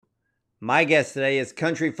My guest today is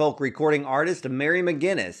country folk recording artist Mary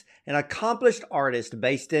McGuinness, an accomplished artist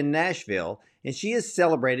based in Nashville, and she is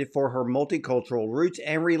celebrated for her multicultural roots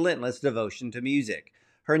and relentless devotion to music.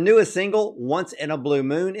 Her newest single, Once in a Blue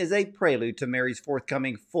Moon, is a prelude to Mary's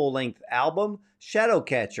forthcoming full-length album,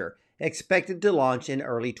 Shadowcatcher, expected to launch in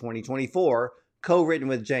early 2024. Co-written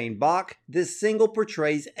with Jane Bach, this single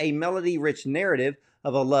portrays a melody-rich narrative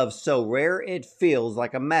of a love so rare it feels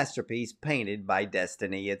like a masterpiece painted by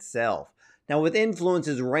destiny itself. Now, with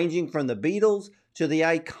influences ranging from the Beatles to the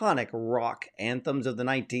iconic rock anthems of the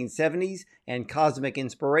 1970s and cosmic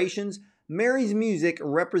inspirations, Mary's music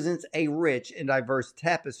represents a rich and diverse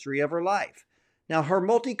tapestry of her life. Now, her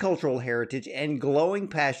multicultural heritage and glowing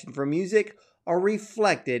passion for music are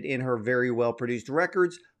reflected in her very well-produced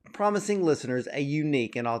records, promising listeners a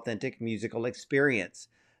unique and authentic musical experience.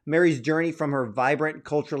 Mary's journey from her vibrant,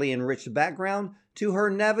 culturally enriched background to her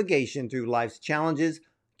navigation through life's challenges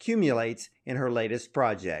accumulates in her latest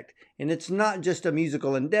project. And it's not just a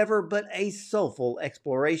musical endeavor, but a soulful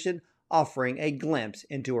exploration offering a glimpse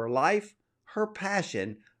into her life, her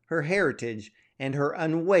passion, her heritage, and her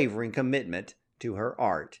unwavering commitment to her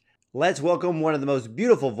art. Let's welcome one of the most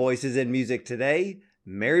beautiful voices in music today,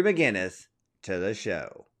 Mary McGuinness, to the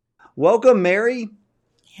show. Welcome, Mary.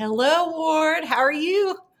 Hello, Ward. How are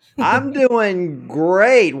you? I'm doing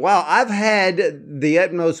great. Wow, I've had the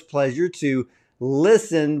utmost pleasure to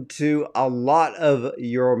listen to a lot of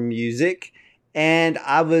your music, and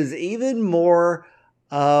I was even more,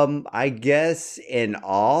 I guess, in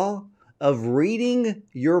awe of reading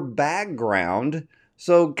your background.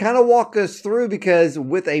 So kind of walk us through, because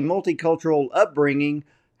with a multicultural upbringing,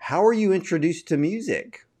 how are you introduced to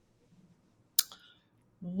music?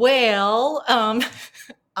 Well,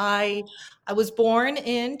 I was born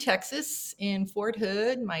in Texas, in Fort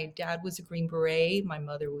Hood. My dad was a Green Beret. My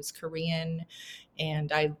mother was Korean,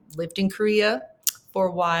 and I lived in Korea for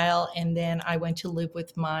a while. And then I went to live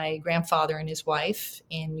with my grandfather and his wife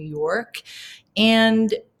in New York.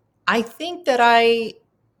 And I think that I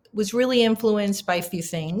was really influenced by a few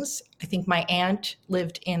things. I think my aunt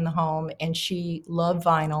lived in the home, and she loved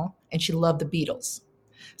vinyl, and she loved the Beatles.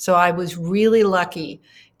 So I was really lucky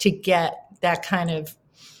to get that kind of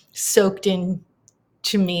soaked in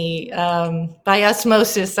to me by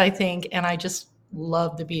osmosis, I think. And I just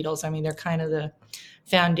love the Beatles. I mean, they're kind of the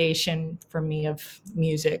foundation for me of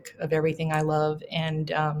music, of everything I love.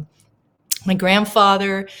 And my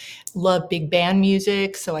grandfather loved big band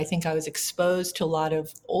music. So I think I was exposed to a lot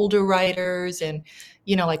of older writers and,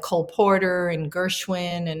 like Cole Porter and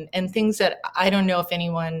Gershwin and things that I don't know if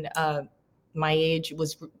anyone my age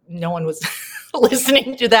no one was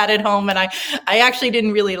listening to that at home. And I actually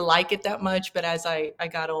didn't really like it that much. But as I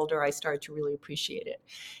got older, I started to really appreciate it.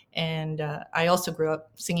 And I also grew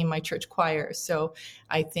up singing my church choir. So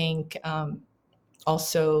I think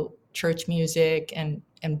also church music and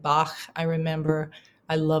Bach. I remember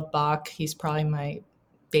I love Bach. He's probably my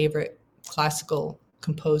favorite classical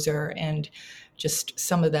composer, and just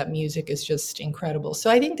some of that music is just incredible. So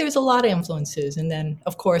I think there's a lot of influences. And then,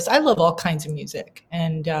 of course, I love all kinds of music.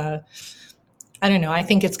 And I don't know, I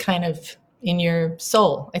think it's kind of in your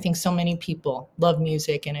soul. I think so many people love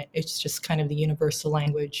music, and it's just kind of the universal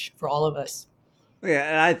language for all of us. Yeah,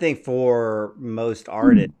 and I think for most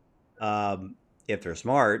artists, if they're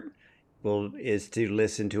smart, is to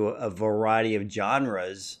listen to a variety of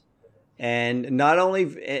genres, and not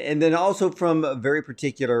only, and then also from very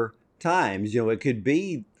particular times. It could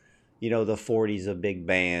be, the 40s, a big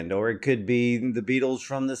band, or it could be the Beatles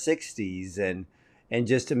from the 60s, and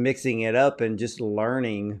just mixing it up and just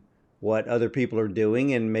learning what other people are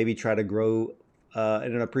doing, and maybe try to grow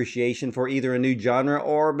an appreciation for either a new genre,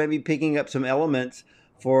 or maybe picking up some elements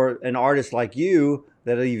for an artist like you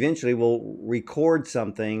that eventually will record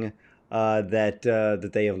something that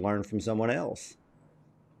they have learned from someone else.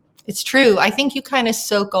 It's true. I think you kind of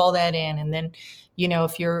soak all that in, and then,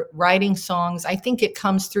 if you're writing songs, I think it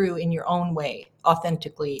comes through in your own way,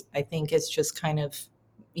 authentically. I think it's just kind of,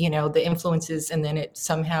 the influences, and then it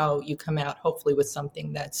somehow you come out hopefully with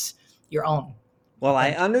something that's your own. Well,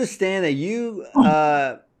 I understand that you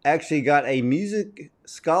actually got a music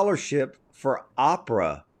scholarship for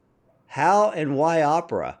opera. How and why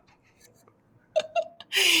opera?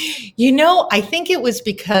 I think it was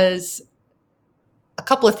because a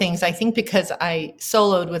couple of things. I think because I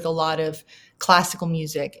soloed with a lot of classical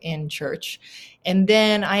music in church. And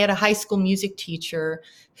then I had a high school music teacher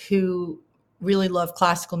who really loved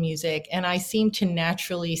classical music. And I seemed to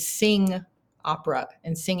naturally sing opera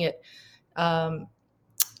and sing it. And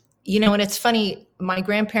it's funny, my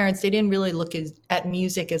grandparents, they didn't really look at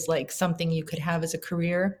music as like something you could have as a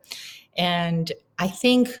career. And I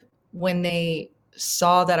think when they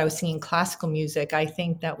saw that I was singing classical music, I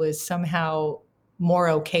think that was somehow more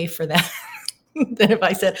okay for them than if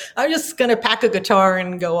I said, I'm just going to pack a guitar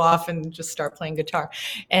and go off and just start playing guitar.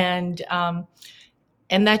 And, um,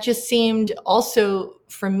 and that just seemed also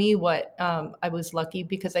for me what I was lucky,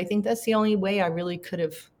 because I think that's the only way I really could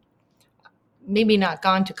have maybe not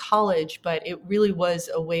gone to college, but it really was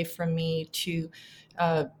a way for me to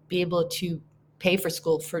be able to pay for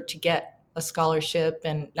school to get a scholarship.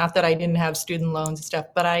 And not that I didn't have student loans and stuff,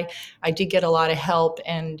 but I did get a lot of help.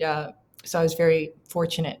 And so I was very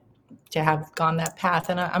fortunate to have gone that path.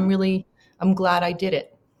 And I'm glad I did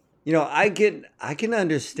it. I can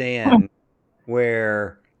understand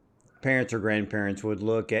where parents or grandparents would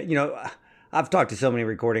look at, I've talked to so many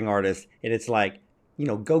recording artists, and it's like,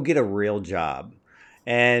 go get a real job.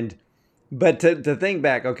 And, but to think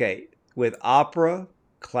back, okay, with opera,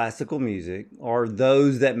 classical music, or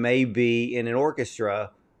those that may be in an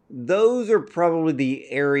orchestra, those are probably the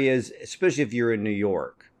areas, especially if you're in New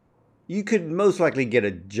York, you could most likely get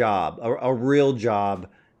a job, a real job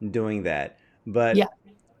doing that. But Yeah.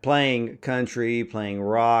 playing country, playing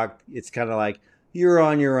rock, it's kind of like you're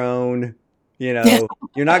on your own. You know,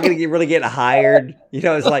 you're not going to really get hired.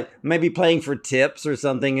 It's like maybe playing for tips or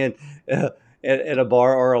something at a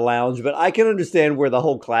bar or a lounge. But I can understand where the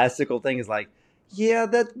whole classical thing is like, yeah,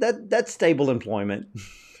 that's stable employment.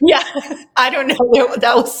 Yeah, I don't know.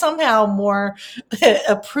 That was somehow more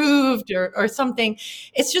approved or something.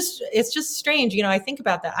 It's just strange. I think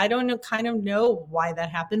about that. I don't know, kind of know why that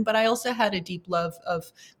happened, but I also had a deep love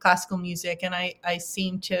of classical music, and I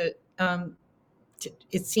seemed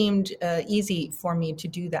it seemed easy for me to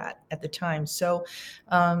do that at the time. So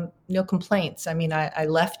no complaints. I mean, I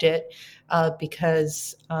left it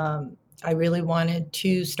because I really wanted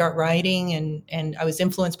to start writing, and I was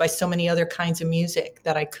influenced by so many other kinds of music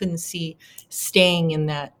that I couldn't see staying in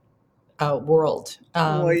that world.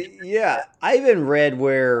 Well, yeah, I even read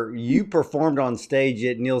where you performed on stage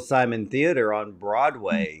at Neil Simon Theater on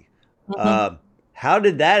Broadway. Mhm. Uh, how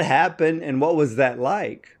did that happen, and what was that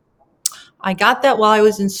like? I got that while I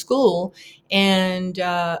was in school, and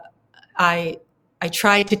I I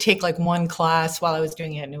tried to take like one class while I was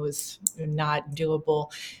doing it, and it was not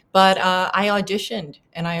doable. But I auditioned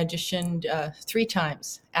 3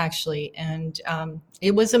 times actually, and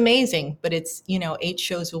it was amazing. But it's 8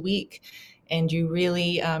 shows a week, and you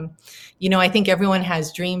really, I think everyone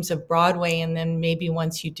has dreams of Broadway, and then maybe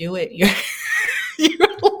once you do it, you're you're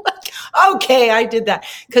like, okay, I did that,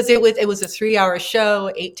 because it was a 3-hour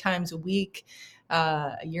show, 8 times a week,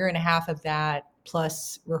 a year and a half of that,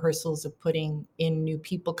 plus rehearsals of putting in new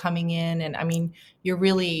people coming in. And I mean,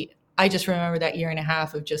 I just remember that year and a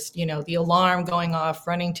half of just, the alarm going off,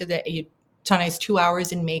 running to sometimes 2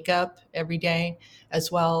 hours in makeup every day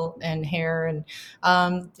as well, and hair. And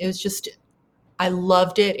it was just, I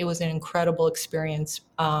loved it. It was an incredible experience.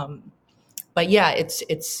 But yeah,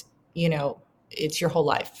 you know, it's your whole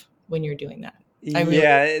life when you're doing that. I really,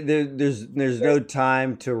 Yeah, there's no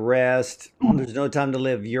time to rest. There's no time to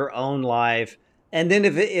live your own life. And then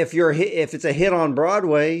if it's a hit on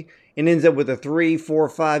Broadway and ends up with a 3, 4,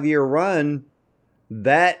 5 year run,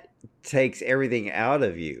 that takes everything out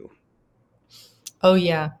of you. oh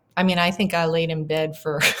yeah. I mean, I think I laid in bed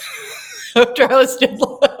for after I was just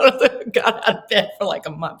got out of bed for like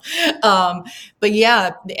a month. But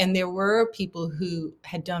yeah, and there were people who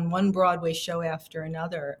had done one Broadway show after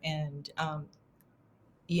another, and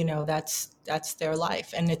that's their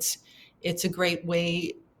life, and it's a great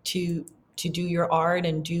way to do your art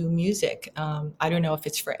and do music. I don't know if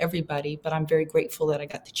it's for everybody, but I'm very grateful that I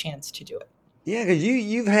got the chance to do it. Yeah, because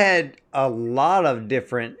you've had a lot of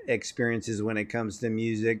different experiences when it comes to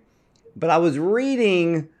music. But I was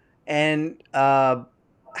reading, and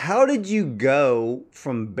how did you go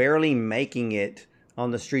from barely making it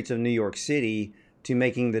on the streets of New York City to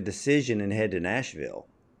making the decision and head to Nashville?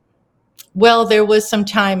 Well, there was some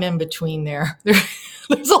time in between there.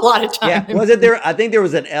 There's a lot of Yeah, time in was it between. there? I think there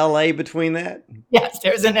was an LA between that. Yes,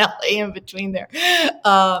 there's an LA in between there.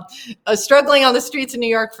 Uh, Struggling on the streets of New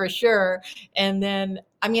York for sure. And then,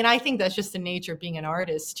 I mean, I think that's just the nature of being an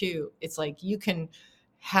artist too. It's like you can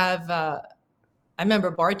have. I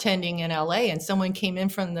remember bartending in LA, and someone came in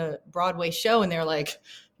from the Broadway show, and they're like,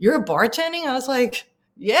 "You're bartending?" I was like,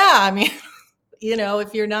 "Yeah." I mean,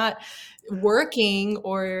 if you're not working,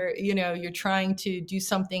 or you're trying to do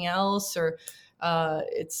something else, or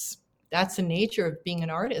it's that's the nature of being an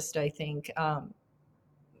artist. I think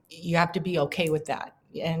you have to be okay with that.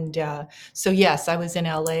 And so yes, I was in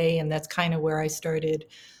LA, and that's kind of where I started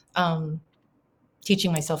um,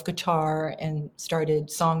 teaching myself guitar, and started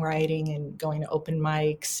songwriting and going to open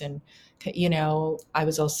mics and I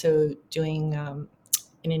was also doing, and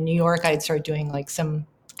in New York, I had started doing like some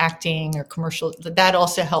acting or commercial. That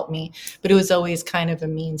also helped me, but it was always kind of a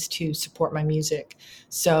means to support my music.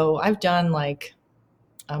 So I've done like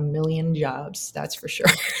a million jobs, that's for sure.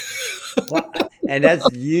 Well, and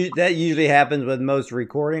that usually happens with most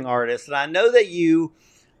recording artists. And I know that you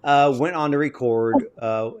went on to record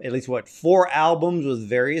at least what, 4 albums with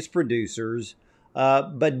various producers.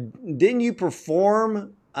 But didn't you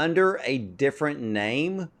perform under a different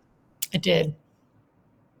name? I did.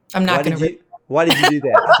 I'm Why not did going to. you? Why did you do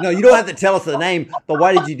that? No, you don't have to tell us the name, but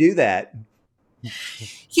why did you do that?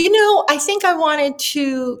 I think I wanted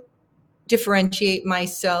to differentiate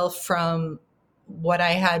myself from what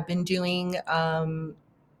I had been doing. And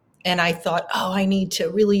I thought, oh, I need to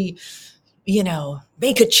really,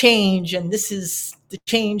 make a change. And this is the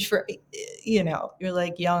change for, you're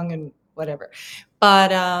like young and whatever.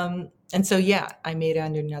 But, and so, yeah, I made it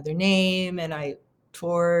under another name and I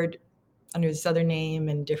toured under this other name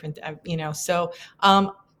and different, so,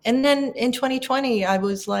 and then in 2020, I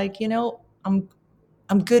was like, I'm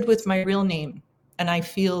good with my real name. And I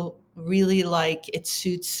feel really like it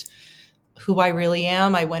suits who I really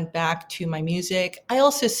am. I went back to my music. I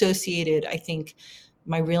also associated, I think,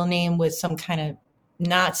 my real name with some kind of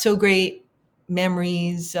not so great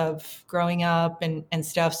memories of growing up and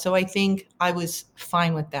stuff. So I think I was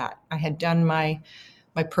fine with that. I had done my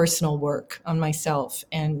personal work on myself.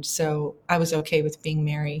 And so I was okay with being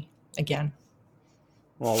Mary again.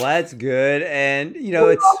 Well, that's good, and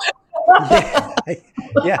it's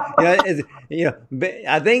yeah, yeah. But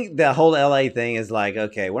I think the whole LA thing is like,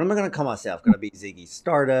 okay, what am I going to call myself? Going to be Ziggy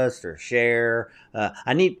Stardust or Cher?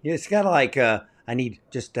 I need. It's kind of like I need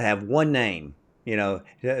just to have one name,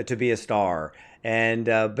 to be a star. And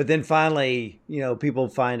but then finally, people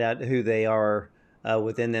find out who they are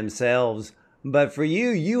within themselves. But for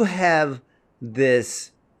you, you have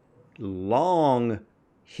this long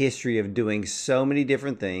history of doing so many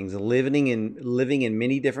different things, living in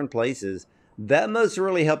many different places. That must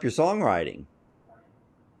really help your songwriting.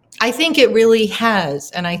 I think it really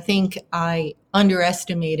has. And I think I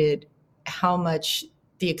underestimated how much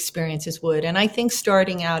the experiences would. And I think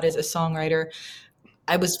starting out as a songwriter,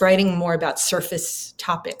 I was writing more about surface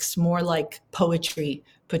topics, more like poetry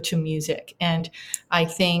put to music. And I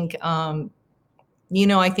think, I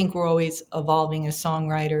think we're always evolving as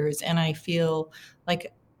songwriters. And I feel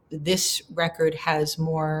like this record has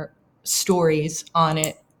more stories on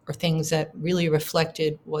it or things that really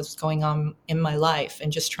reflected what's going on in my life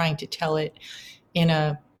and just trying to tell it in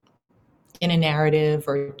a narrative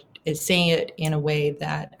or saying it in a way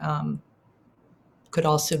that could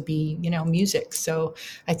also be, music. So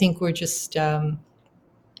I think we're just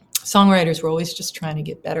songwriters. We're always just trying to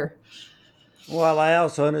get better. Well, I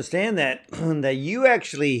also understand that that you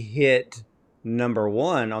actually hit number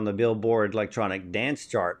one on the Billboard electronic dance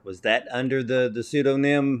chart. Was that under the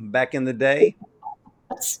pseudonym back in the day?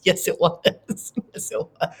 Yes, it was. Yes, it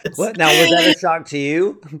was. What now, was that a shock to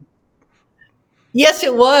you? Yes,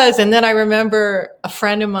 it was. And then I remember a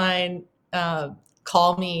friend of mine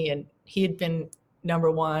called me, and he had been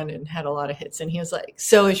number one and had a lot of hits. And he was like,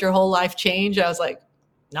 "So has your whole life changed?" I was like,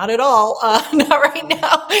 "Not at all. Not right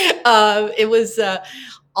now." It was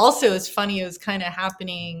also, it's funny, it was kind of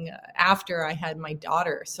happening after I had my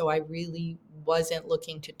daughter. So I really wasn't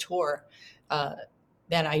looking to tour.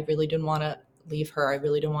 Then I really didn't want to leave her. I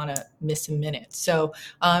really didn't want to miss a minute. So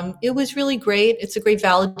it was really great. It's a great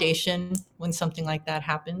validation when something like that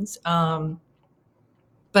happens. But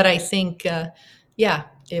I think, yeah,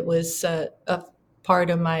 it was a part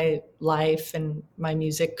of my life and my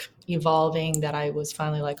music evolving that I was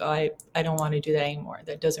finally like, oh, I don't want to do that anymore.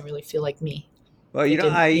 That doesn't really feel like me. Well, It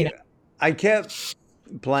didn't, I kept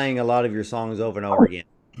playing a lot of your songs over and over again,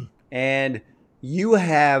 and you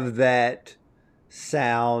have that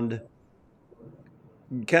sound,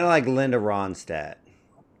 kind of like Linda Ronstadt.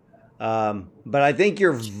 But I think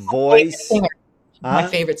your voice, singer. My huh?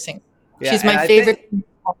 favorite singer. Yeah, She's and my I favorite think singer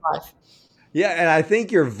of my life. yeah, and I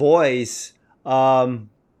think your voice um,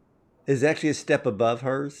 is actually a step above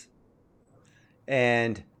hers.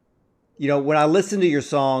 And when I listen to your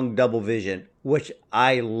song Double Vision, which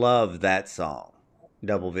I love that song,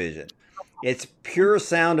 Double Vision, it's pure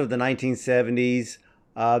sound of the 1970s.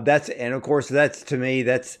 And of course, that's to me,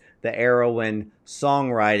 that's the era when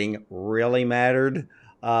songwriting really mattered.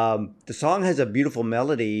 The song has a beautiful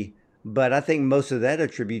melody, but I think most of that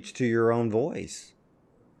attributes to your own voice.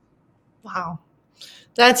 Wow.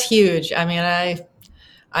 That's huge. I mean, I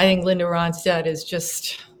think Linda Ronstadt is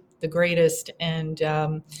just the greatest. And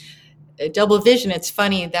Double Vision, it's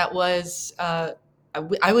funny, that was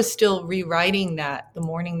I was still rewriting that the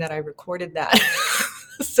morning that I recorded that.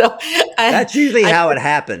 So That's usually I how it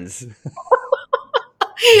happens.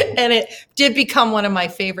 and it did become one of my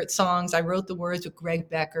favorite songs. I wrote the words with Greg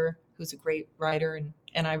Becker, who's a great writer,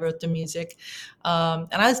 and I wrote the music. And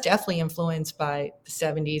I was definitely influenced by the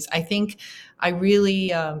 70s. I think I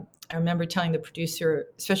really, I remember telling the producer,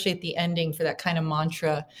 especially at the ending for that kind of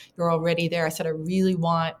mantra, "You're already there." I said,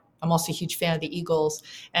 I'm also a huge fan of the Eagles.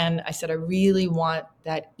 And I said, I really want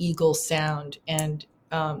that Eagle sound. And,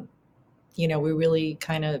 we really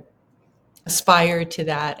kind of aspired to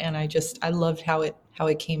that. And I loved how it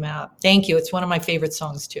came out. Thank you. It's one of my favorite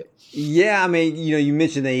songs too. Yeah, I mean, you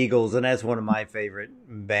mentioned the Eagles, and that's one of my favorite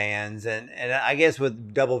bands. And I guess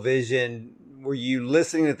with Double Vision, were you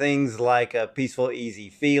listening to things like a Peaceful, Easy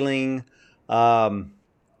Feeling?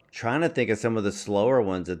 Trying to think of some of the slower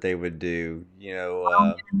ones that they would do.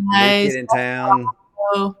 New Nice. Kid in Town,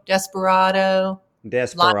 Desperado.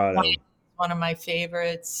 Last Desperado. Night, one of my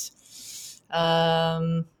favorites.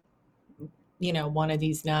 One of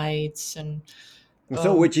these nights. And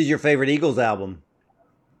So, oh, which is your favorite Eagles album?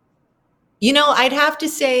 I'd have to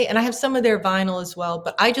say, and I have some of their vinyl as well,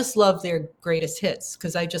 but I just love their greatest hits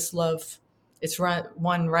because I just love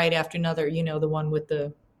one right after another. The one with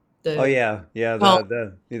Oh the yeah, yeah, well,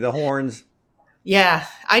 the horns. yeah.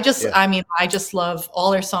 Yeah. I just love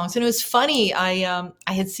all their songs. And it was funny. I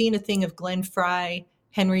had seen a thing of Glenn Fry,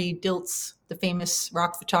 Henry Diltz, the famous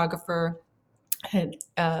rock photographer, had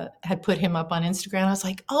put him up on Instagram. I was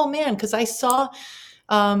like, oh man, because I saw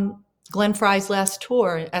Glenn Fry's last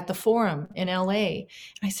tour at the Forum in LA.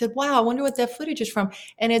 And I said, wow, I wonder what that footage is from.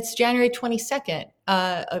 And it's January 22nd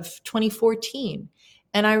of 2014.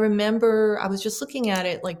 And I remember I was just looking at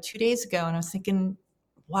it like 2 days ago and I was thinking,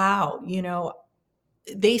 wow,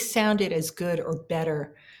 they sounded as good or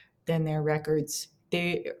better than their records.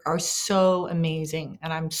 They are so amazing.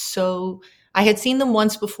 And I had seen them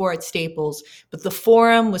once before at Staples, but the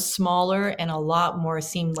Forum was smaller and a lot more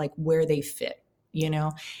seemed like where they fit,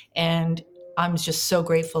 and I'm just so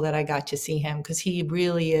grateful that I got to see him because he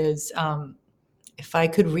really is, if I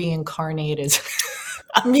could reincarnate as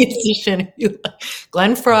a musician,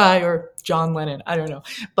 Glenn Fry or John Lennon, I don't know,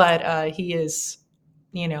 but he is,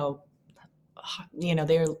 you know,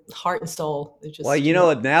 their heart and soul. They're Well,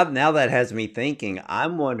 just, now that has me thinking.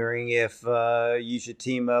 I'm wondering if you should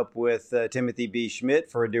team up with Timothy B.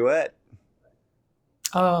 Schmidt for a duet.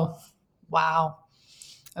 oh, wow.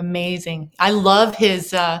 Amazing. I love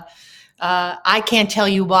his, I Can't Tell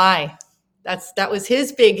You Why. That was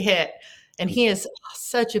his big hit. And he has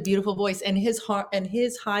such a beautiful voice and his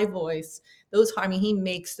high voice, he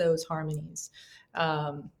makes those harmonies.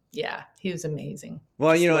 Yeah, he was amazing.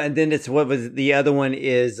 Well, Just love, and then it's what was the other one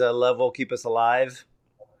is Love Will Keep Us Alive.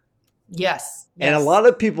 yes, And a yes. lot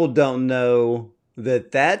of people don't know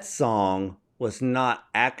that song was not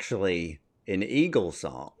actually an Eagles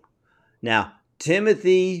song. Now,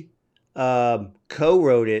 Timothy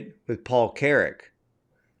co-wrote it with Paul Carrick,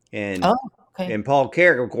 and Oh, okay. and Paul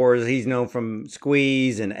Carrick, of course, he's known from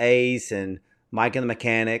Squeeze and Ace and Mike and the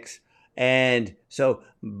Mechanics, and so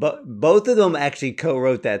both of them actually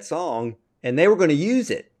co-wrote that song, and they were going to use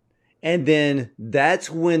it, and then that's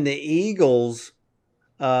when the Eagles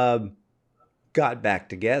uh, got back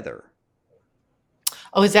together.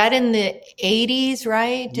 Oh, is that in the 80s,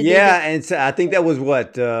 right? Did they Yeah, get, and so I think that was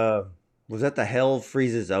what was that the Hell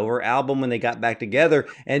Freezes Over album when they got back together.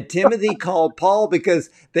 And Timothy called Paul because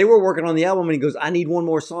they were working on the album, and he goes, "I need one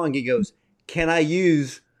more song." He goes, "Can I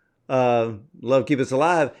use Love Keep Us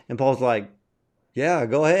Alive?" And Paul's like, "Yeah,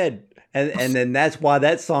 go ahead." And then that's why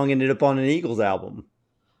that song ended up on an Eagles album.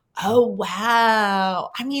 oh,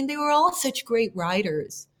 wow. I mean, they were all such great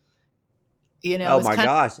writers. Oh It's my kind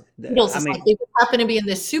gosh! of Beatles. I It's like mean, they just happen to be in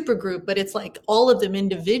this super group, but it's like all of them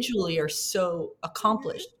individually are so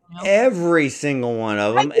accomplished. every single one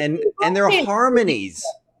of I them, have the and their same birthday. harmonies.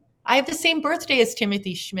 I have the same birthday as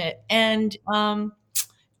Timothy Schmidt and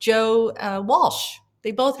Joe Walsh.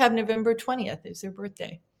 They both have November 20th is their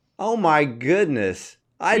birthday. Oh my goodness!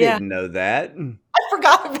 I Yeah, didn't know that. I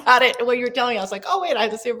forgot about it when you were telling me. I was like, oh wait, I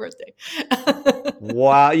have the same birthday.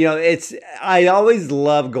 Wow, I always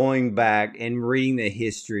love going back and reading the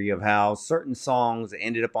history of how certain songs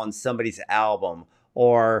ended up on somebody's album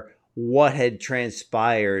or what had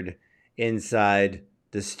transpired inside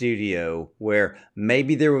the studio where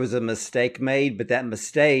maybe there was a mistake made, but that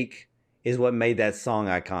mistake is what made that song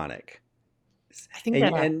iconic. I think And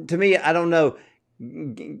that and to me, I don't know,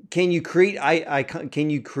 can you create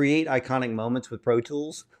iconic moments with Pro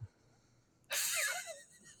Tools?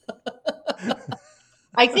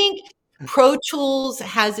 I think Pro Tools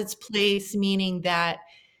has its place, meaning that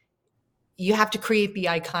you have to create the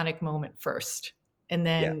iconic moment first. And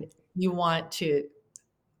Yeah. then you want to,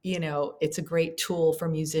 it's a great tool for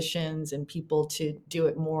musicians and people to do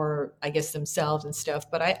it more, I guess, themselves and stuff.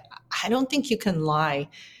 But I don't think you can lie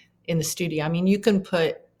in the studio. I mean, you can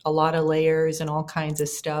put a lot of layers and all kinds of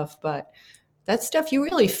stuff, but that stuff, you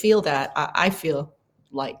really feel that. I feel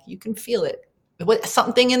like you can feel it.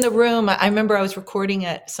 Something in the room. I remember I was recording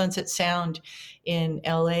at Sunset Sound in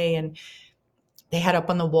LA, and they had up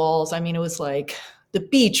on the walls, I mean, it was like the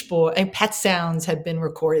Beach Boy and Pet Sounds had been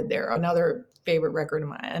recorded there, another favorite record of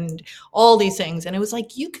mine, and all these things. And it was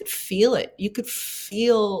like, you could feel it. You could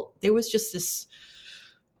feel there was just this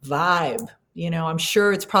vibe. I'm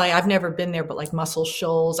sure it's probably, I've never been there, but like Muscle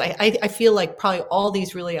Shoals, I feel like probably all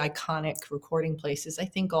these really iconic recording places, I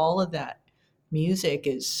think all of that music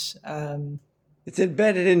is, It's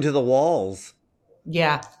embedded into the walls.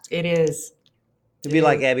 yeah, it is. It'd be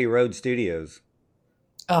like Abbey Road Studios.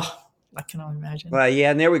 Oh, I can only imagine. Well,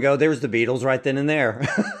 yeah, and there we go. There was the Beatles right then and there.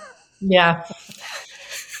 Yeah.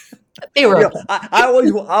 They were okay. I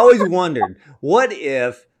always wondered, what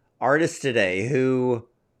if artists today who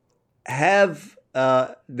have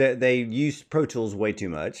they use Pro Tools way too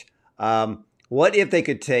much, what if they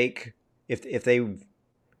could take, if they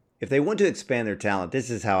want to expand their talent, this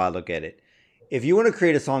is how I look at it. If you want to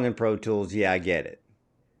create a song in Pro Tools, yeah, I get it.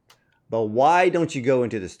 But why don't you go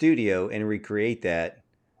into the studio and recreate that,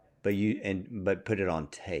 but put it on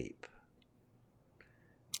tape?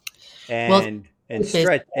 And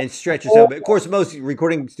stretch yourself. Of course, most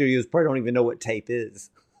recording studios probably don't even know what tape is.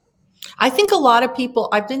 I think a lot of people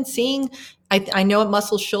I've been seeing, I know at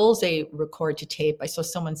Muscle Shoals they record to tape. I saw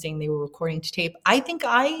someone saying they were recording to tape. I think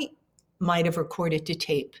I might have recorded to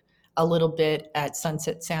tape a little bit at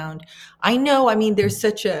Sunset Sound. I know, I mean, there's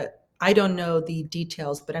I don't know the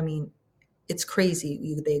details, but I mean, it's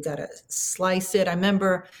crazy. They got to slice it. I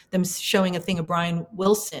remember them showing a thing of Brian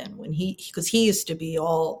Wilson because he used to be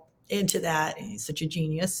all into that, and he's such a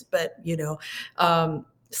genius, but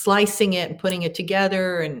slicing it and putting it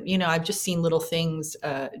together. And I've just seen little things,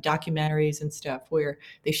 documentaries and stuff where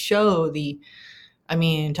they show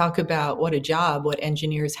talk about what a job, what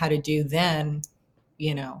engineers had to do then,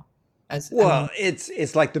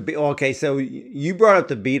 it's like okay, so you brought up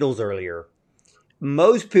the Beatles earlier.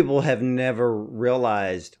 Most people have never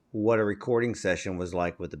realized what a recording session was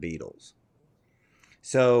like with the Beatles.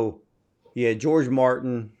 So yeah, George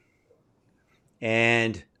Martin,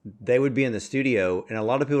 and they would be in the studio, and a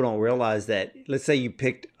lot of people don't realize that, let's say you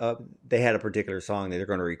picked up, they had a particular song that they're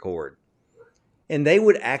going to record, and they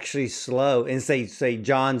would actually slow and say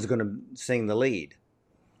John's going to sing the lead.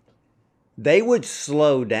 They would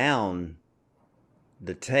slow down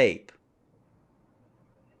the tape.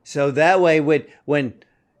 So that way,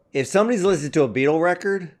 if somebody's listening to a Beatle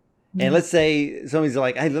record, and let's say somebody's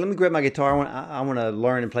like, hey, let me grab my guitar, I want to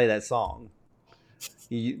learn and play that song.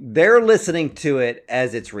 They're listening to it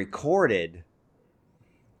as it's recorded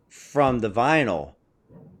from the vinyl.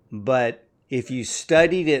 But if you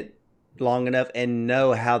studied it long enough and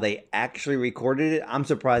know how they actually recorded it, I'm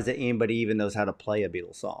surprised that anybody even knows how to play a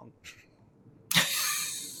Beatles song.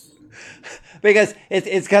 Because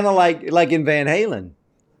it's kind of like in Van Halen.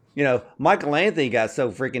 Michael Anthony got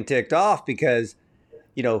so freaking ticked off because,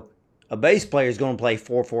 a bass player is going to play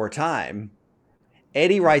 4/4 time.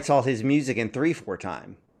 Eddie writes all his music in 3/4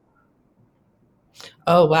 time.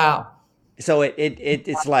 Oh, wow. So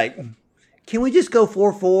it's like, can we just go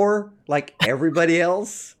 4/4 like everybody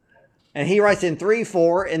else? And he writes in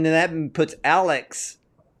 3/4, and then that puts Alex,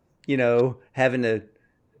 having to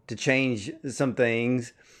change some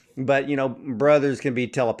things. But, brothers can be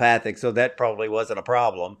telepathic, so that probably wasn't a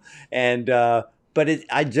problem. And but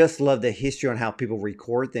I just love the history on how people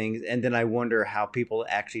record things, and then I wonder how people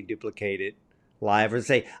actually duplicate it live or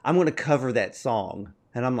say, I'm going to cover that song.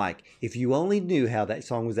 And I'm like, if you only knew how that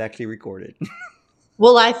song was actually recorded.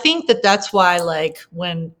 Well, I think that's why,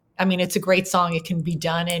 it's a great song. It can be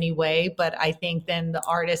done anyway, but I think then the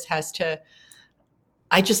artist has to,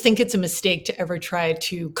 I just think it's a mistake to ever try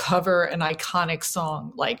to cover an iconic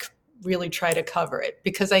song, like really try to cover it,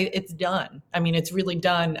 because it's done. It's really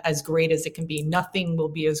done as great as it can be. Nothing will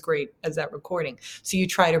be as great as that recording. So you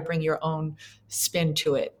try to bring your own spin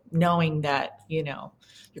to it, knowing that, you're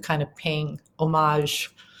kind of paying homage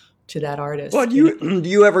to that artist. Well, do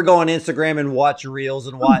you ever go on Instagram and watch reels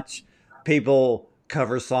and watch people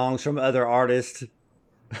cover songs from other artists?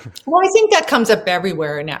 Well, I think that comes up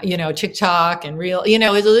everywhere now, TikTok and Reel,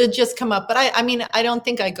 it'll just come up. But I don't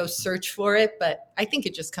think I go search for it, but I think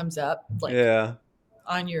it just comes up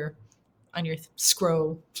on your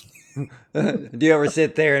scroll. Do you ever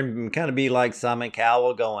sit there and kind of be like Simon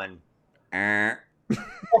Cowell going,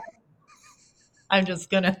 I'm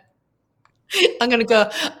just gonna I'm gonna go.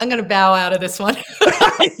 I'm gonna bow out of this one.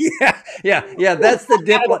 Yeah. That's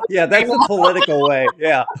the Yeah, that's the political way.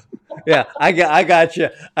 Yeah. I got you.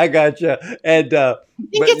 I got you. And I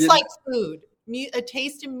think but it's like food. A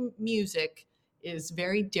taste in music is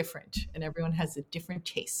very different, and everyone has a different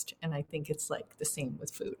taste. And I think it's like the same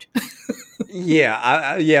with food.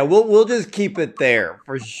 yeah, yeah. We'll just keep it there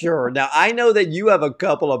for sure. Now I know that you have a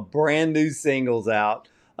couple of brand new singles out.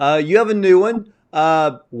 You have a new one,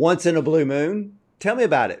 "Once in a Blue Moon." Tell me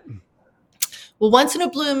about it. Well, Once in a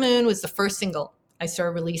Blue Moon was the first single I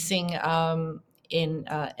started releasing in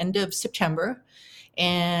end of September.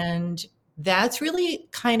 And that's really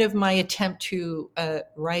kind of my attempt to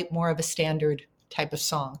write more of a standard type of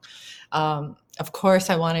song. Of course,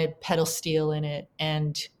 I wanted pedal steel in it,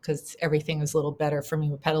 and because everything was a little better for me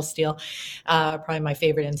with pedal steel, probably my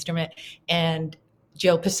favorite instrument. And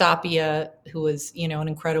Joe Pisapia, who was, an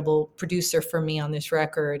incredible producer for me on this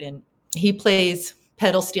record, and he plays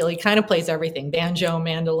pedal steel. He kind of plays everything: banjo,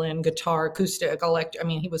 mandolin, guitar, acoustic, electric. I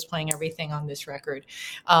mean, he was playing everything on this record.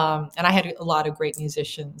 And I had a lot of great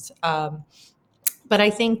musicians. But I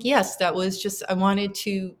think, yes, that was just, I wanted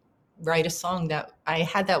to write a song that I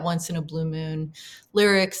had that Once in a Blue Moon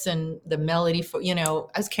lyrics and the melody for,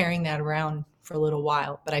 I was carrying that around for a little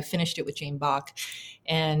while, but I finished it with Jane Bach.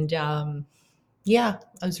 And yeah,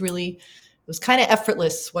 it was kind of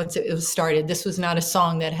effortless once it was started. This was not a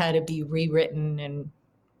song that had to be rewritten and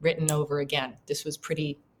written over again. This was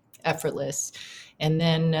pretty effortless. And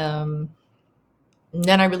then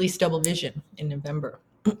I released Double Vision in November.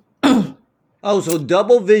 Oh, so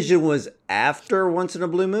Double Vision was after Once in a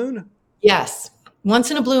Blue Moon? Yes.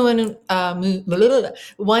 Once in a Blue Moon,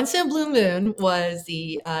 Once in a Blue Moon was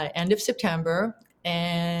the end of September,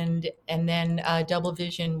 and then Double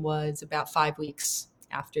Vision was about 5 weeks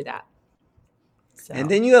after that. So,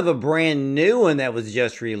 And then you have a brand new one that was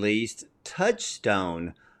just released,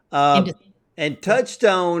 Touchstone. And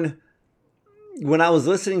Touchstone, when I was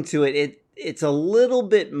listening to it's a little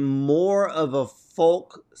bit more of a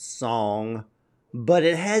folk song, but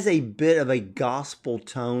it has a bit of a gospel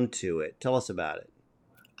tone to it. Tell us about it.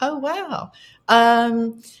 Oh, wow.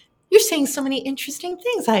 You're saying so many interesting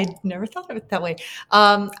things. I never thought of it that way.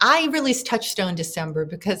 I released Touchstone December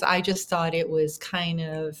because I just thought it was kind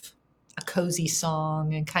of a cozy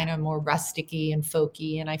song and kind of more rusticy and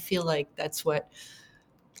folky. And I feel like that's what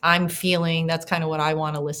I'm feeling. That's kind of what I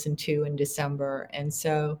want to listen to in December. And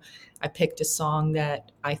so I picked a song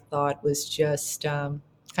that I thought was just kind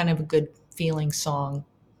of a good feeling song,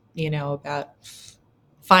 about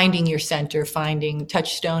finding your center.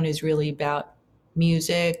 Touchstone is really about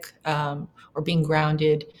music, or being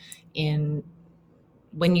grounded in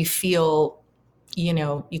when you feel,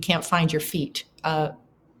 you can't find your feet,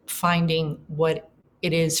 finding what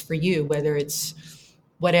it is for you, whether it's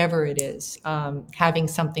whatever it is, having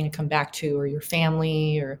something to come back to, or your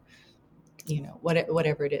family, or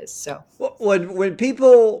whatever it is. So when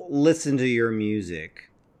people listen to your music,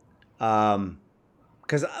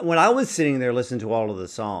 because when I was sitting there listening to all of the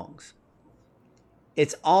songs,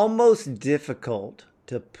 it's almost difficult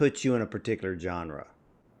to put you in a particular genre.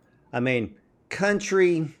 I mean,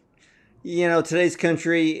 country, today's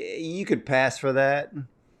country, you could pass for that.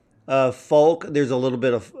 Folk,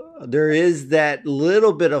 there is that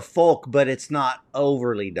little bit of folk, but it's not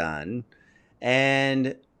overly done.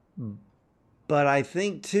 But I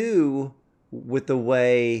think too, with the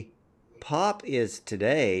way pop is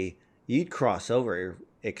today, you'd cross over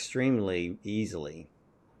extremely easily.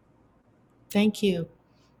 Thank you.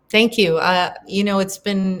 It's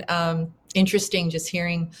been interesting just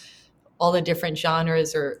hearing all the different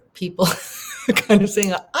genres or people kind of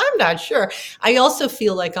saying, I'm not sure. I also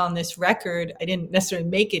feel like on this record, I didn't necessarily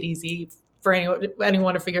make it easy for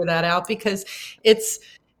anyone to figure that out, because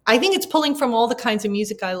I think it's pulling from all the kinds of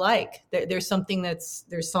music I like. There's song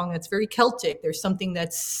that's very Celtic. There's something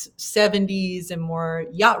that's 70s and more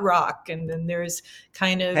yacht rock. And then there's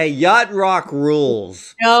kind of... Hey, yacht rock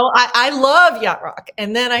rules. I love yacht rock.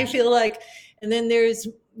 And then I feel like, and then there's,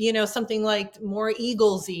 something like more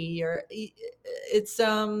Eaglesy, or it's,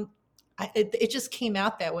 it just came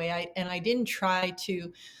out that way. I didn't try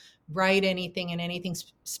to write anything and anything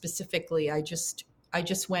specifically. I just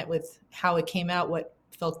went with how it came out, what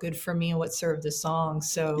felt good for me and what served the song.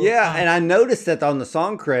 So yeah, and I noticed that on the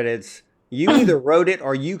song credits, you either wrote it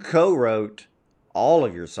or you co-wrote all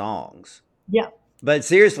of your songs. Yeah. But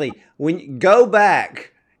seriously, when you go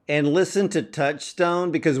back and listen to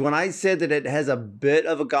Touchstone, because when I said that it has a bit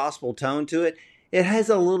of a gospel tone to it, it has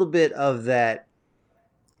a little bit of that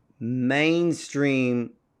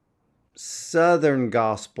mainstream Southern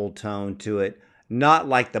gospel tone to it. not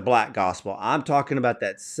like the black gospel. I'm talking about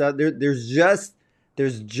that. So there's just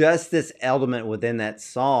this element within that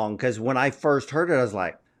song. Because when I first heard it, I was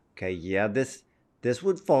like, okay, yeah, this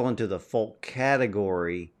would fall into the folk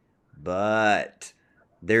category, but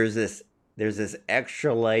there's this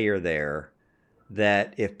extra layer there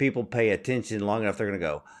that if people pay attention long enough, they're gonna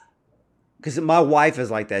go. Because my wife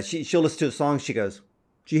is like that. She'll listen to a song. She goes,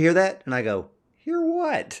 "Did you hear that?" And I go, "Hear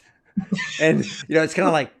what?" And it's kind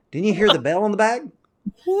of like, "Didn't you hear the bell on the back?"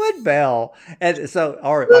 What bell? And so,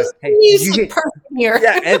 all right, hey, did you hear? Here?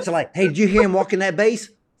 Yeah, and it's like, hey, did you hear him walking that bass?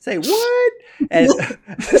 Say what? And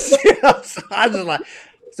so I'm just like,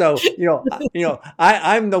 so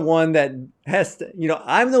I'm the one that has to,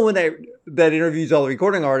 I'm the one that interviews all the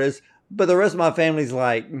recording artists, but the rest of my family's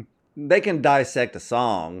like, they can dissect a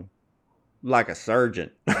song like a surgeon.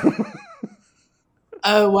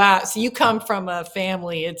 Oh, wow. So you come from a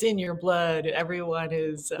family. It's in your blood. Everyone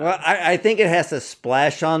is. Well, I think it has to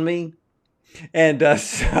splash on me. And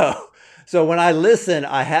so when I listen,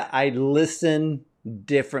 I listen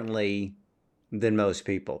differently than most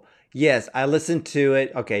people. Yes, I listen to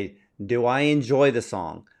it. Okay, do I enjoy the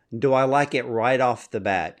song? Do I like it right off the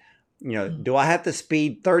bat? Do I have to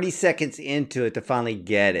speed 30 seconds into it to finally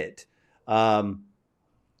get it?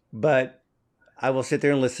 But I will sit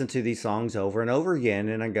there and listen to these songs over and over again,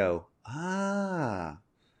 and I go,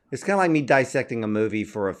 it's kind of like me dissecting a movie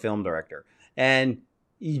for a film director. And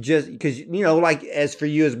you just, because, like as for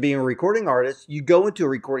you as being a recording artist, you go into a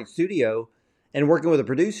recording studio and working with a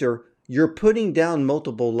producer, you're putting down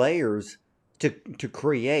multiple layers to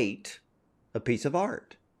create a piece of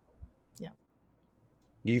art. Yeah.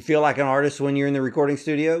 Do you feel like an artist when you're in the recording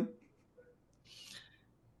studio?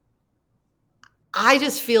 I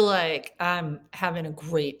just feel like I'm having a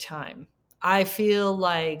great time. I feel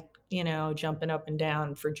like, jumping up and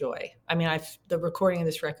down for joy. I mean, the recording of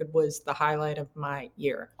this record was the highlight of my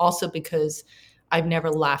year. Also because I've never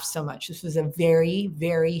laughed so much. This was a very,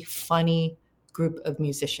 very funny group of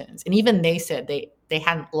musicians. And even they said they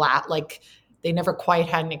hadn't laughed, like they never quite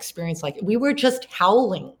had an experience like it. We were just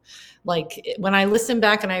howling. Like when I listen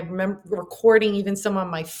back and I remember recording even some on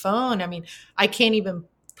my phone, I mean, I can't even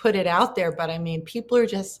put it out there, but I mean, people are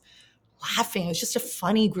just laughing. It's just a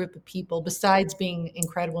funny group of people besides being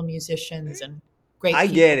incredible musicians and great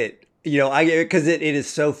people. Get it. I get it because it is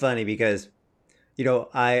so funny because,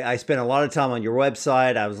 I spent a lot of time on your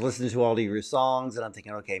website. I was listening to all of your songs and I'm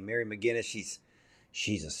thinking, okay, Mary McGuinness,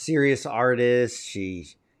 she's a serious artist.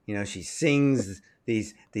 She sings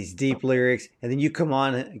these deep lyrics, and then you come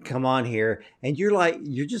on here and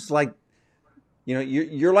you're just like,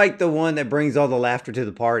 you're like the one that brings all the laughter to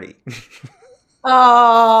the party.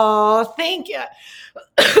 Oh, thank you.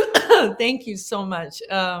 Thank you so much.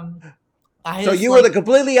 So you were the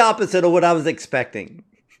completely opposite of what I was expecting.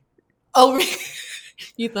 Oh,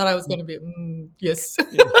 you thought I was going to be, yes.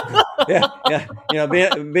 Yeah.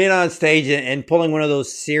 Being on stage and pulling one of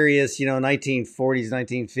those serious, 1940s,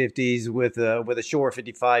 1950s with a Shure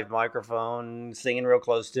 55 microphone, singing real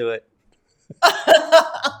close to it.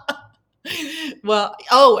 Well,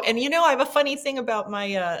 and I have a funny thing about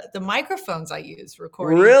my the microphones I use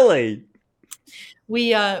recording. Really?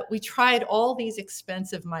 We tried all these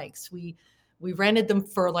expensive mics. We rented them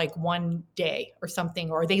for like one day or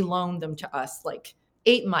something, or they loaned them to us, like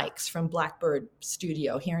 8 mics from Blackbird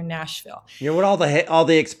Studio here in Nashville. What all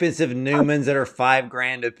the expensive Newmans that are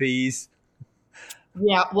 $5,000 a piece?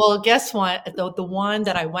 Yeah, well, guess what? The one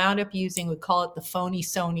that I wound up using, we call it the phony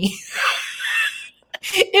Sony.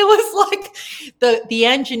 It was like the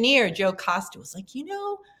engineer, Joe Costa, was like,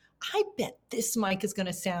 I bet this mic is going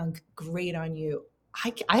to sound great on you.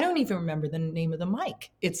 I don't even remember the name of the mic.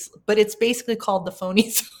 But it's basically called the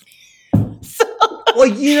phony Sony. So, well,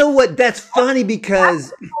 you know what? That's funny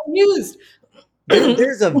because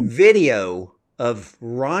there's a video of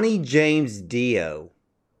Ronnie James Dio.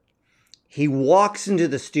 He walks into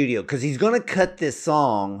the studio because he's going to cut this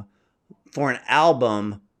song for an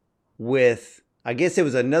album with, I guess it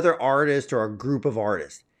was another artist or a group of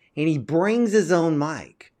artists. And he brings his own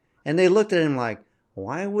mic. And they looked at him like,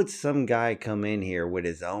 why would some guy come in here with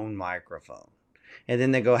his own microphone? And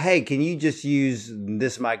then they go, hey, can you just use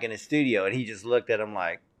this mic in the studio? And he just looked at him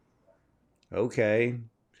like, okay.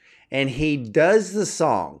 And he does the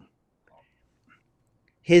song.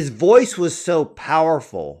 His voice was so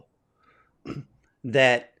powerful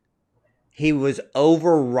that he was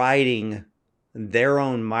overriding their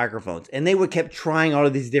own microphones. And they would kept trying all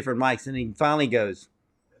of these different mics. And he finally goes,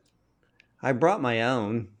 I brought my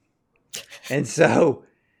own. And so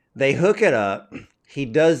they hook it up. He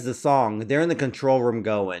does the song. They're in the control room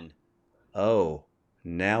going, oh,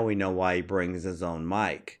 now we know why he brings his own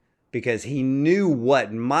mic. because he knew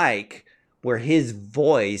what mic where his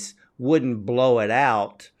voice wouldn't blow it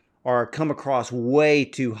out or come across way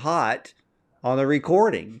too hot on the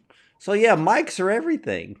recording. So yeah, mics are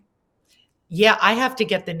everything. Yeah, I have to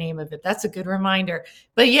get the name of it. That's a good reminder.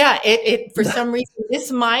 But yeah, it for some reason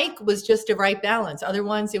this mic was just a right balance. Other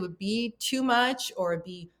ones it would be too much or it'd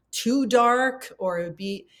be too dark or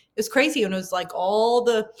it's crazy. And it was like all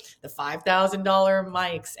the $5,000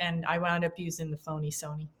 mics, and I wound up using the phony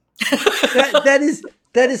Sony.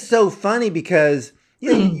 That is so funny because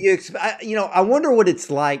I wonder what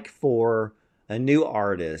it's like for a new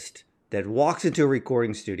artist that walks into a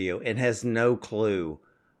recording studio and has no clue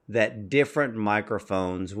that different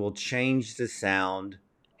microphones will change the sound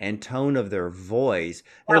and tone of their voice.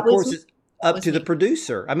 And of course, it's up to the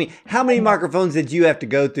producer. I mean, how many microphones did you have to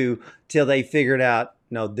go through till they figured out,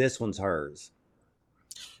 no, this one's hers?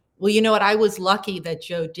 Well, you know what? I was lucky that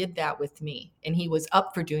Joe did that with me, and he was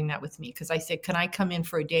up for doing that with me because I said, can I come in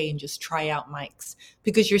for a day and just try out mics?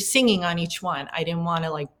 Because you're singing on each one. I didn't want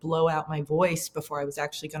to like blow out my voice before I was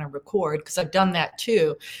actually going to record, because I've done that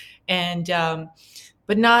too. And,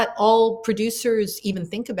 but not all producers even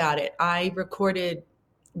think about it. I recorded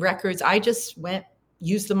records. I just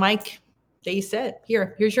used the mic. They said,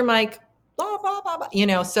 here's your mic, blah, blah, blah,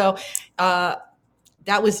 blah. So,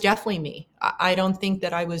 that was definitely me. I don't think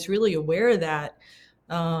that I was really aware of that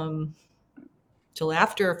till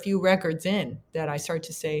after a few records in that I started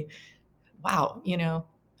to say, wow,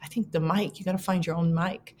 I think the mic, you got to find your own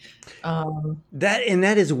mic.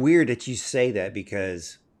 That is weird that you say that,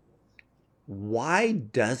 because why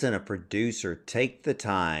doesn't a producer take the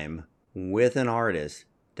time with an artist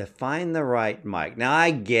to find the right mic? Now, I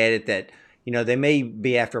get it that, they may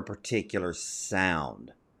be after a particular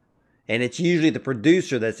sound. And it's usually the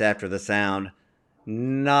producer that's after the sound,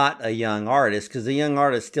 not a young artist, because the young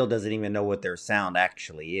artist still doesn't even know what their sound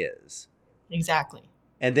actually is. Exactly.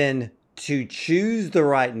 And then to choose the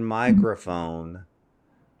right microphone,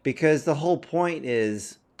 because the whole point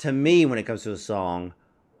is, to me, when it comes to a song,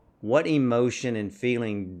 what emotion and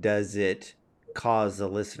feeling does it cause the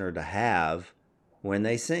listener to have when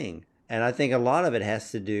they sing? And I think a lot of it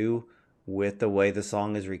has to do with the way the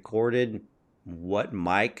song is recorded, what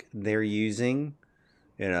mic they're using,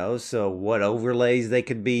 so what overlays they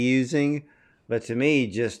could be using. But to me,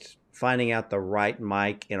 just finding out the right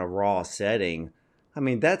mic in a raw setting, I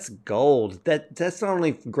mean, that's gold. That's not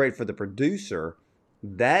only great for the producer,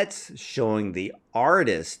 that's showing the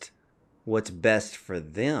artist what's best for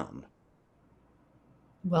them.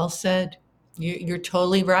 Well said. You're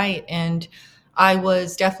totally right. And I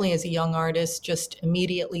was definitely, as a young artist, just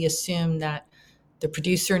immediately assumed that the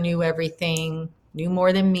producer knew everything, knew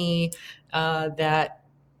more than me, that,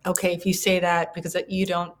 okay, if you say that because you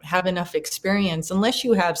don't have enough experience, unless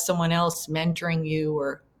you have someone else mentoring you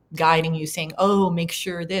or guiding you saying, oh, make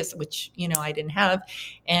sure this, which, I didn't have.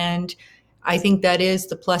 And I think that is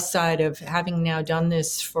the plus side of having now done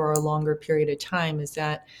this for a longer period of time, is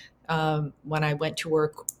that when I went to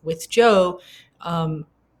work with Joe,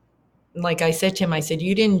 like I said to him, I said,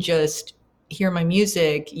 you didn't just hear my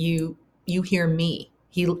music, you hear me.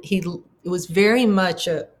 It was very much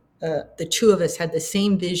the two of us had the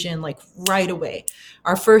same vision, like right away.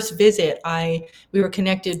 Our first visit, we were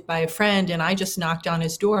connected by a friend, and I just knocked on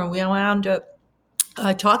his door, and we wound up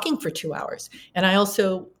talking for 2 hours. And I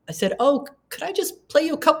said, oh, could I just play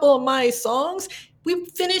you a couple of my songs? We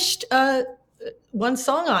finished one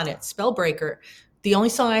song on it, Spellbreaker, the only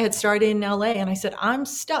song I had started in LA. And I said, I'm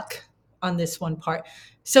stuck on this one part.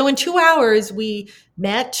 So in 2 hours, we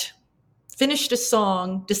met, finished a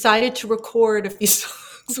song, decided to record a few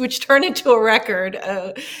songs, which turned into a record.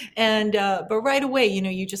 But right away,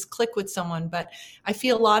 you just click with someone. But I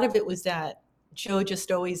feel a lot of it was that Joe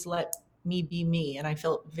just always let me be me. And I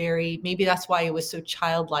felt maybe that's why it was so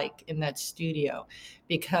childlike in that studio,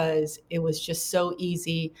 because it was just so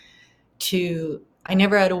easy I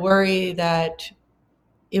never had to worry that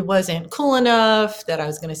it wasn't cool enough, that I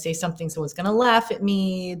was going to say something someone's going to laugh at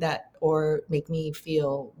me, or make me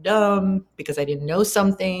feel dumb because I didn't know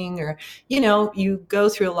something, or you go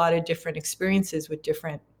through a lot of different experiences with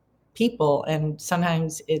different people, and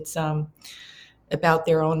sometimes it's about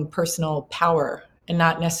their own personal power and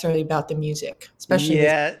not necessarily about the music, especially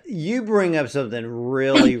you bring up something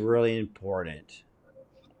really, really important,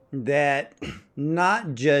 that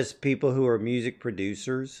not just people who are music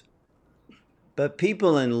producers, but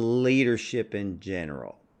people in leadership in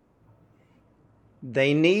general,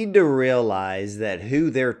 they need to realize that who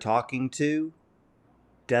they're talking to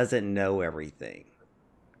doesn't know everything.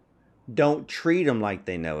 Don't treat them like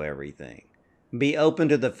they know everything. be open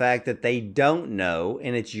to the fact that they don't know,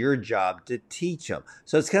 and it's your job to teach them.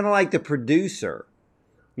 So it's kind of like the producer.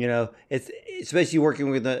 It's especially working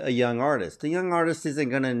with a young artist. The young artist isn't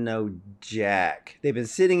going to know jack. They've been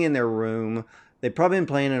sitting in their room. They've probably been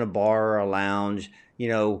playing in a bar or a lounge,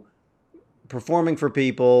 performing for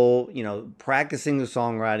people, practicing the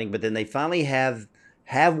songwriting, but then they finally have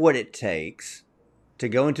what it takes to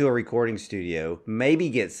go into a recording studio, maybe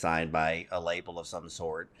get signed by a label of some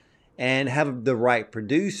sort, and have the right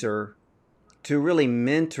producer to really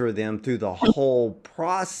mentor them through the whole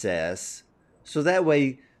process. So that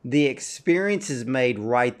way the experience is made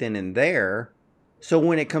right then and there. So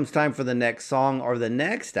when it comes time for the next song or the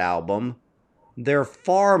next album, they're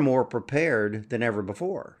far more prepared than ever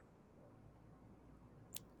before.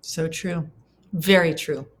 So true. Very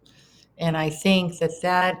true. And I think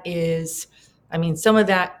that is, some of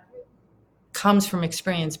that comes from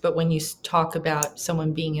experience, but when you talk about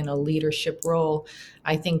someone being in a leadership role,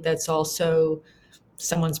 I think that's also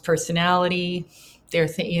someone's personality, their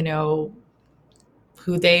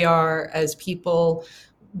who they are as people,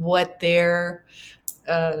 what they're,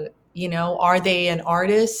 are they an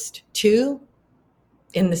artist too,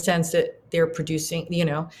 in the sense that they're producing,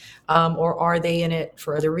 or are they in it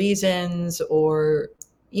for other reasons, or,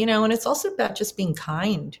 and it's also about just being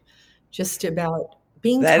kind, just about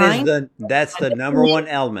being kind. That's the number one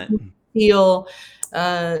element. Feel,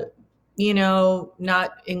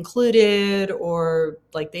 not included, or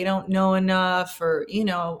like they don't know enough, or,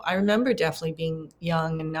 I remember definitely being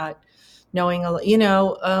young and not knowing,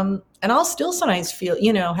 and I'll still sometimes feel,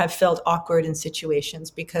 have felt awkward in situations,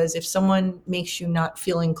 because if someone makes you not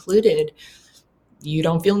feel included, you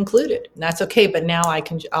don't feel included, and that's okay. But now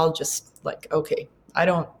I'll just like, okay, I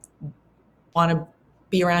don't want to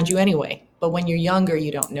be around you anyway. But when you're younger,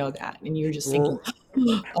 you don't know that. And you're just thinking,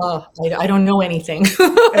 oh, I don't know anything.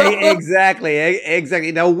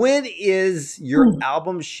 Exactly. Now, when is your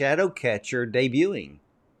album Shadowcatcher debuting?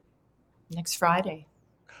 Next Friday.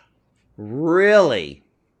 Really?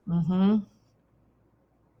 Mm-hmm.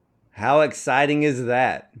 How exciting is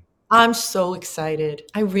that? I'm so excited.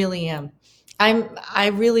 I really am. I'm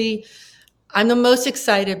the most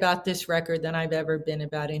excited about this record than I've ever been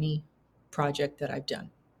about any project that I've done.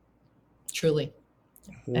 Truly.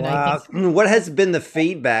 Wow. And I think, what has been the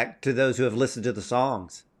feedback to those who have listened to the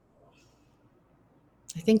songs?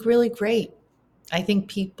 I think really great. I think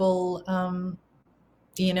people, are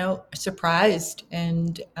surprised,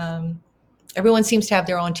 and everyone seems to have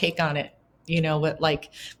their own take on it.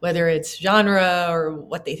 Whether it's genre or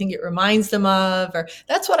what they think it reminds them of, or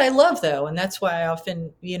that's what I love though. And that's why I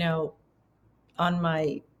often,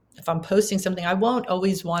 if I'm posting something, I won't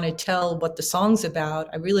always want to tell what the song's about.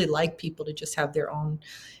 I really like people to just have their own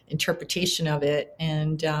interpretation of it.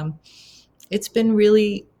 And it's been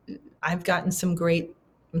really, I'm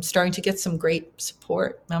starting to get some great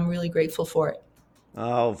support. I'm really grateful for it.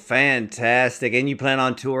 Oh, fantastic. And you plan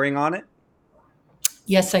on touring on it?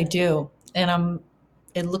 Yes, I do. And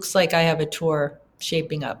it looks like I have a tour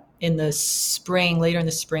shaping up in the spring, later in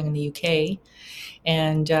the spring in the UK.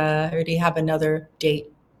 And I already have another date,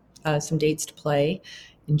 some dates to play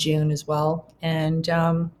in June as well. And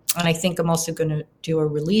I think I'm also going to do a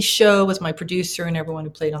release show with my producer and everyone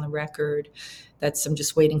who played on the record. I'm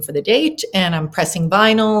just waiting for the date, and I'm pressing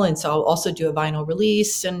vinyl. And so I'll also do a vinyl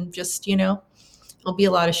release, and just, there'll be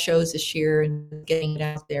a lot of shows this year and getting it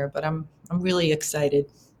out there, but I'm really excited.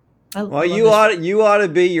 Well, you ought to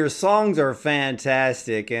be. Your songs are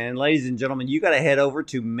fantastic. And ladies and gentlemen, you got to head over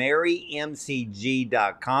to marymcg.com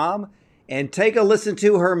and take a listen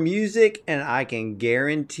to her music. And I can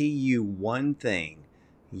guarantee you one thing: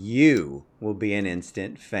 you will be an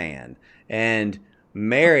instant fan. And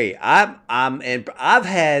Mary, I've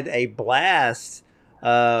had a blast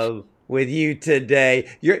with you today.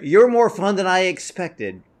 You're more fun than I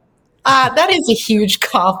expected. That is a huge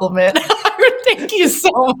compliment. Thank you so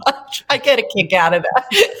much. I get a kick out of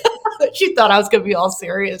that. She thought I was going to be all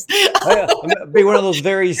serious. Be one of those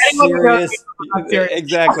very serious.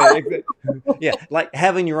 Exactly. Yeah, like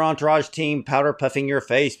having your entourage team powder puffing your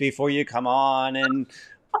face before you come on, and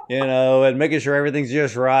and making sure everything's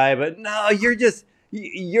just right. But no, you're just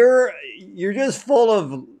full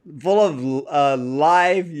of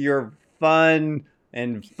life. You're fun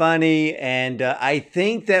and funny, and I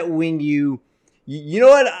think that when you know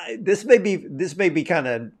what, this may be kind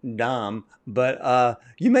of dumb, but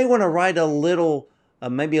you may want to write a little,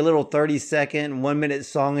 maybe a little 30-second, 1-minute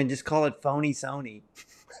song and just call it Phony Sony.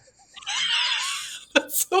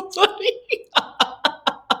 That's so funny.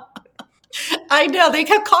 I know they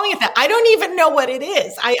kept calling it that. I don't even know what it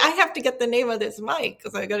is. I have to get the name of this mic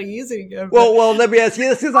because I got to use it again. Well, let me ask you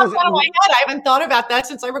this. I haven't thought about that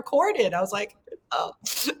since I recorded. I was like, oh.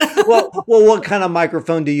 well, what kind of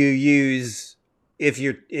microphone do you use if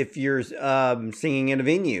you're singing in a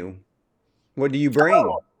venue? What do you bring?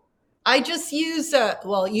 Oh, I just use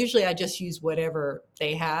usually I just use whatever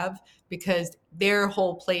they have because their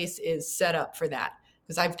whole place is set up for that.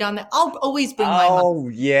 Because I've done that. I'll always bring my mic. Oh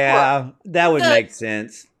yeah, that would make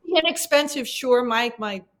sense. Inexpensive Shure mic.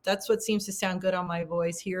 That's what seems to sound good on my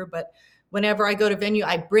voice here. But whenever I go to venue,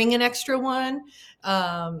 I bring an extra one.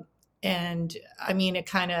 And I mean, it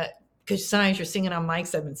kind of, because sometimes you're singing on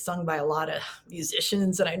mics that have been sung by a lot of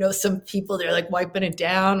musicians, and I know some people, they're like wiping it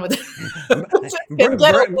down with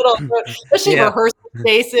especially rehearsal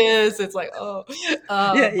spaces. It's like, oh,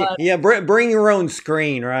 bring your own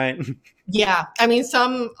screen, right? Yeah, I mean,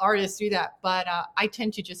 some artists do that, but I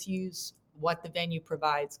tend to just use what the venue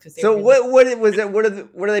provides. So what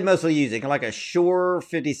are they mostly using? Like a Shure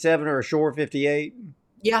 57 or a Shure 58?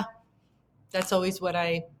 Yeah, that's always what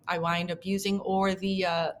I wind up using, or the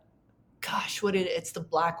it's the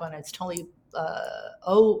black one. It's totally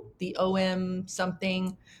the OM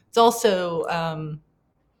something. It's also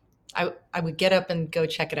I would get up and go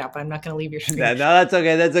check it out, but I'm not going to leave your screen. No, that's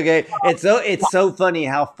okay. That's okay. It's so funny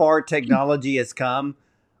how far technology has come,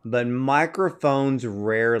 but microphones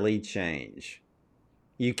rarely change.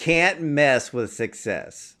 You can't mess with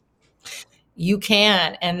success. You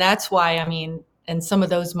can, and that's why, I mean, and some of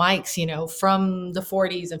those mics, from the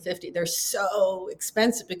 40s and 50s, they're so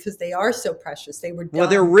expensive because they are so precious. They were done. Well,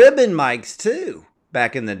 they're ribbon mics too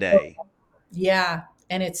back in the day. Yeah.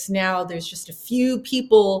 And it's now there's just a few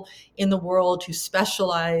people in the world who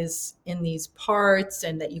specialize in these parts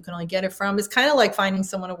and that you can only get it from. It's kind of like finding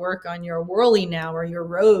someone to work on your Whirly now or your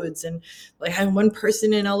Rhodes. And like I had one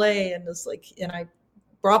person in LA and it's like, and I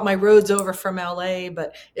brought my Rhodes over from LA,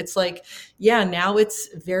 but it's like, yeah, now it's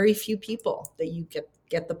very few people that you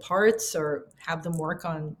get the parts or have them work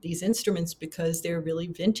on these instruments because they're really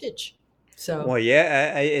vintage. So, well,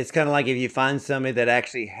 yeah, it's kind of like if you find somebody that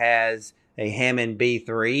actually has a Hammond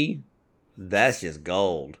B3, that's just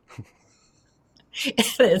gold.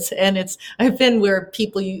 I've been where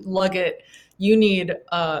people you lug it, you need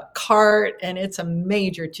a cart, and it's a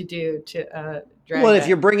major to do to drag. Well, if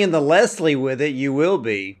you're bringing the Leslie with it, you will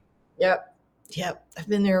be. Yep. I've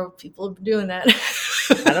been there. People have been doing that.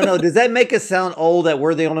 I don't know. Does that make us sound old that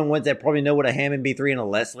we're the only ones that probably know what a Hammond B3 and a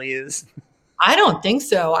Leslie is? I don't think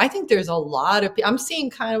so. I think there's a lot of, I'm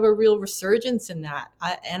seeing kind of a real resurgence in that.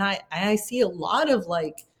 I see a lot of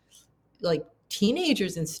like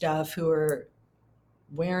teenagers and stuff who are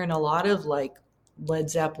wearing a lot of like Led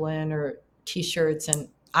Zeppelin or t-shirts. And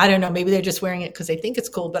I don't know, maybe they're just wearing it because they think it's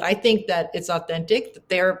cool, but I think that it's authentic, that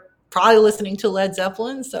they're probably listening to Led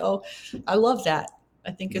Zeppelin. So I love that.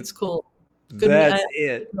 I think it's cool. That's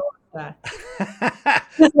it.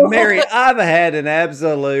 Mary, I've had an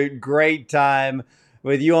absolute great time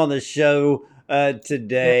with you on the show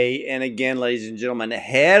today. And again, ladies and gentlemen,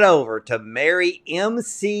 head over to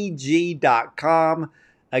marymcg.com.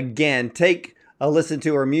 Again, take a listen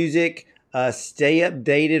to her music. Stay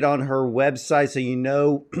updated on her website so you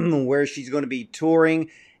know where she's going to be touring.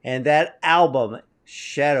 And that album,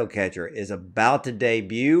 Shadowcatcher, is about to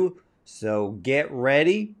debut. So get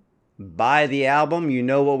ready. Buy the album. You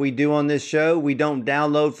know what we do on this show. We don't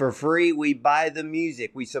download for free. We buy the music.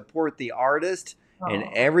 We support the artist and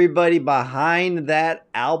everybody behind that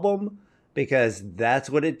album because that's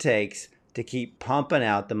what it takes to keep pumping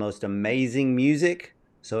out the most amazing music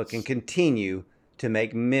so it can continue to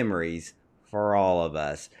make memories for all of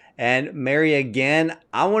us. And Mary, again,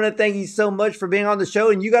 I want to thank you so much for being on the show,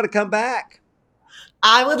 and you got to come back.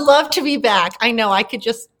 I would love to be back. I know I could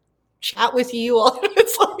just chat with you all.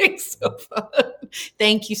 It's like so fun.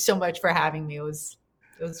 Thank you so much for having me. It was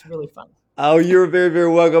really fun. Oh, you're very, very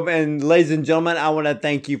welcome. And ladies and gentlemen, I want to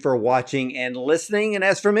thank you for watching and listening. And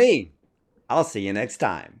as for me, I'll see you next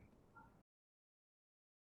time.